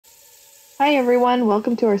Hi everyone,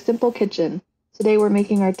 welcome to our simple kitchen. Today we're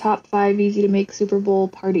making our top 5 easy to make Super Bowl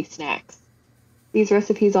party snacks. These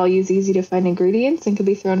recipes all use easy to find ingredients and can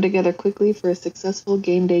be thrown together quickly for a successful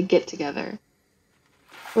game day get together.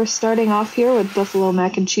 We're starting off here with buffalo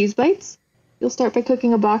mac and cheese bites. You'll start by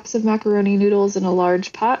cooking a box of macaroni noodles in a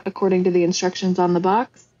large pot according to the instructions on the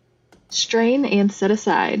box. Strain and set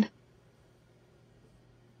aside.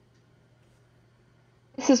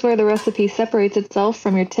 This is where the recipe separates itself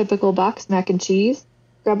from your typical box mac and cheese.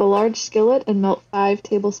 Grab a large skillet and melt 5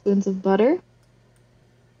 tablespoons of butter.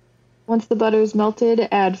 Once the butter is melted,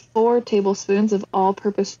 add 4 tablespoons of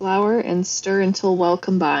all-purpose flour and stir until well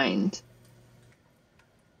combined.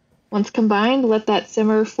 Once combined, let that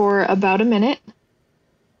simmer for about a minute.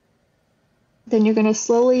 Then you're going to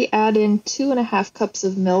slowly add in 2½ cups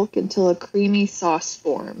of milk until a creamy sauce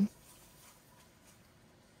forms.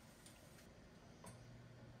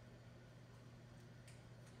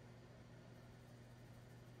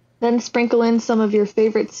 Then sprinkle in some of your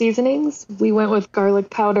favorite seasonings. We went with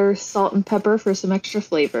garlic powder, salt, and pepper for some extra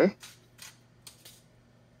flavor.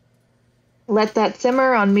 Let that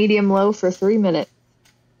simmer on medium-low for 3 minutes.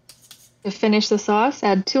 To finish the sauce,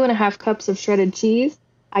 add 2½ cups of shredded cheese.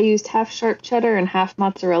 I used half sharp cheddar and half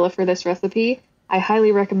mozzarella for this recipe. I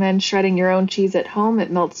highly recommend shredding your own cheese at home.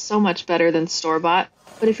 It melts so much better than store-bought,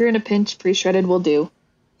 but if you're in a pinch, pre-shredded will do.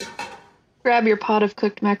 Grab your pot of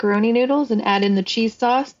cooked macaroni noodles and add in the cheese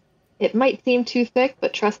sauce. It might seem too thick,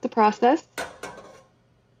 but trust the process.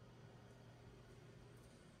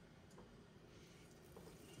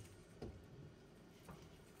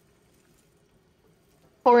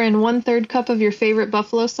 Pour in 1/3 cup of your favorite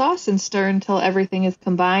buffalo sauce and stir until everything is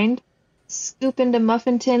combined. Scoop into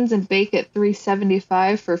muffin tins and bake at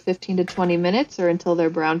 375 for 15 to 20 minutes or until they're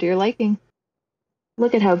brown to your liking.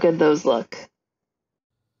 Look at how good those look.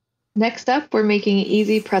 Next up, we're making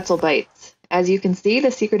easy pretzel bites. As you can see,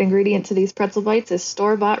 the secret ingredient to these pretzel bites is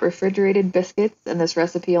store-bought refrigerated biscuits, and this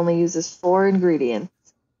recipe only uses 4 ingredients.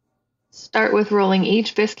 Start with rolling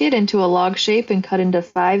each biscuit into a log shape and cut into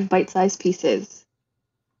 5 bite-sized pieces.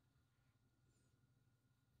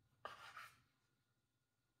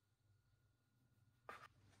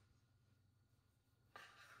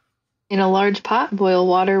 In a large pot, boil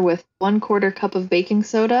water with 1/4 cup of baking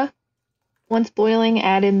soda. Once boiling,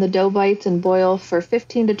 add in the dough bites and boil for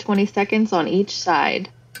 15 to 20 seconds on each side.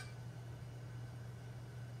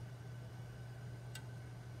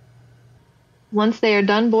 Once they are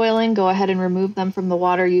done boiling, go ahead and remove them from the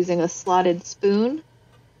water using a slotted spoon.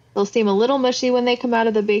 They'll seem a little mushy when they come out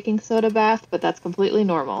of the baking soda bath, but that's completely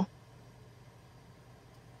normal.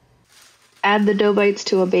 Add the dough bites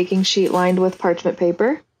to a baking sheet lined with parchment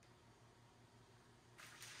paper.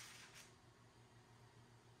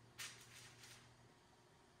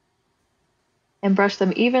 And brush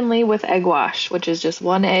them evenly with egg wash, which is just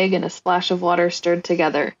 1 egg and a splash of water stirred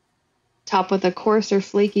together. Top with a coarse or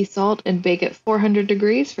flaky salt and bake at 400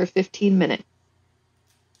 degrees for 15 minutes.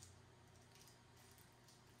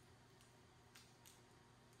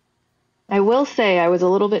 I will say I was a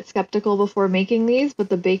little bit skeptical before making these, but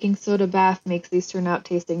the baking soda bath makes these turn out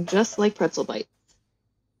tasting just like pretzel bites.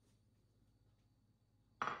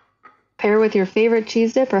 Pair with your favorite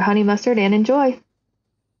cheese dip or honey mustard and enjoy!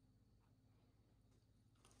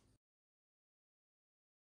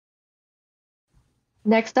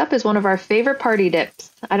 Next up is one of our favorite party dips.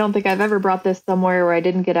 I don't think I've ever brought this somewhere where I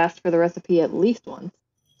didn't get asked for the recipe at least once.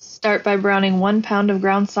 Start by browning 1 pound of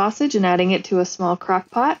ground sausage and adding it to a small crock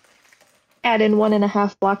pot. Add in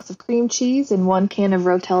 1½ blocks of cream cheese and 1 can of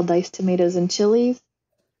Rotel diced tomatoes and chilies.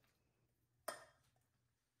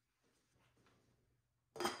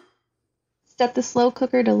 Set the slow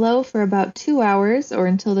cooker to low for about 2 hours or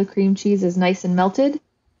until the cream cheese is nice and melted.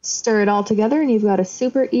 Stir it all together and you've got a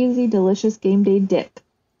super easy, delicious game day dip.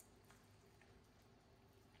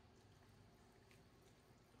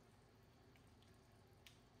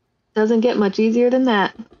 Doesn't get much easier than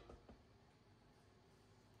that.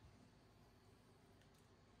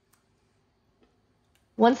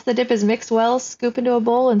 Once the dip is mixed well, scoop into a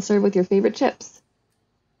bowl and serve with your favorite chips.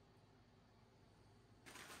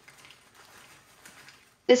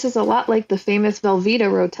 This is a lot like the famous Velveeta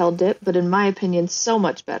Rotel dip, but in my opinion, so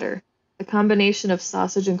much better. The combination of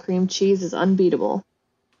sausage and cream cheese is unbeatable.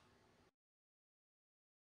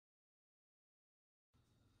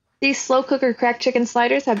 These slow cooker cracked chicken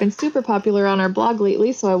sliders have been super popular on our blog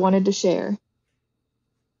lately, so I wanted to share.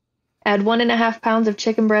 Add 1½ pounds of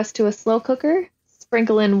chicken breast to a slow cooker.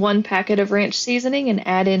 Sprinkle in 1 packet of ranch seasoning and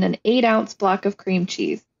add in an 8-ounce block of cream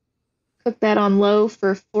cheese. Cook that on low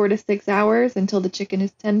for 4 to 6 hours until the chicken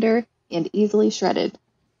is tender and easily shredded.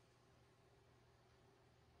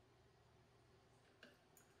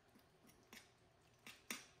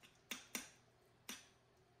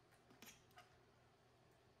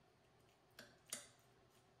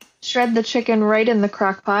 Shred the chicken right in the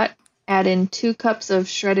crock pot. Add in 2 cups of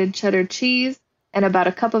shredded cheddar cheese and about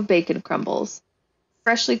a cup of bacon crumbles.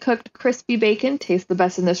 Freshly cooked crispy bacon tastes the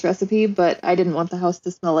best in this recipe, but I didn't want the house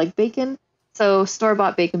to smell like bacon, so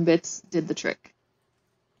store-bought bacon bits did the trick.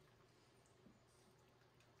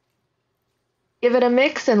 Give it a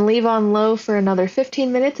mix and leave on low for another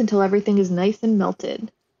 15 minutes until everything is nice and melted.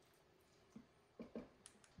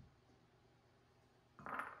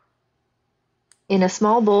 In a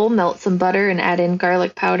small bowl, melt some butter and add in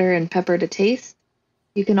garlic powder and pepper to taste.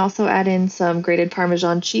 You can also add in some grated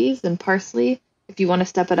Parmesan cheese and parsley if you want to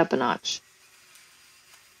step it up a notch.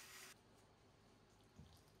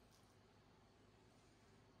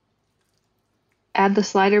 Add the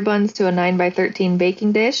slider buns to a 9x13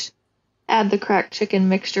 baking dish. Add the cracked chicken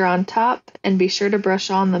mixture on top, and be sure to brush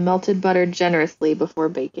on the melted butter generously before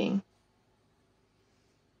baking.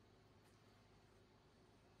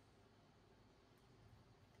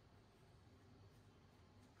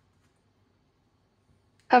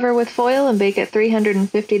 Cover with foil and bake at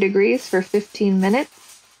 350 degrees for 15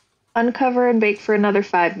 minutes. Uncover and bake for another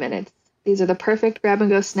 5 minutes. These are the perfect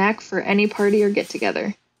grab-and-go snack for any party or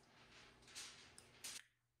get-together.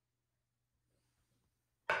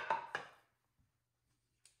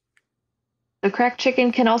 The cracked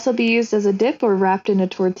chicken can also be used as a dip or wrapped in a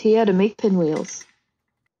tortilla to make pinwheels.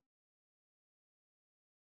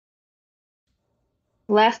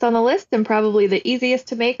 Last on the list, and probably the easiest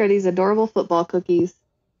to make, are these adorable football cookies.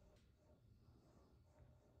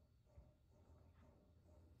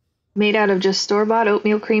 Made out of just store-bought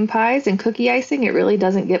oatmeal cream pies and cookie icing, it really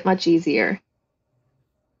doesn't get much easier.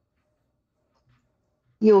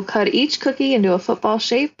 You will cut each cookie into a football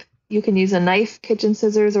shape. You can use a knife, kitchen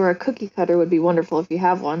scissors, or a cookie cutter would be wonderful if you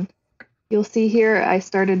have one. You'll see here I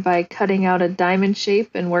started by cutting out a diamond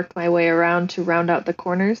shape and worked my way around to round out the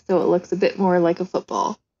corners so it looks a bit more like a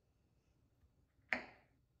football.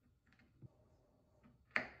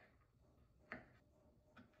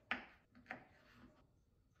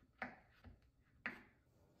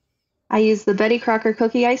 I used the Betty Crocker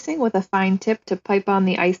cookie icing with a fine tip to pipe on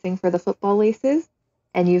the icing for the football laces,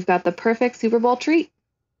 and you've got the perfect Super Bowl treat.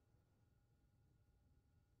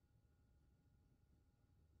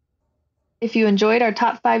 If you enjoyed our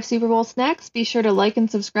top 5 Super Bowl snacks, be sure to like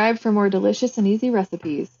and subscribe for more delicious and easy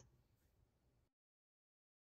recipes.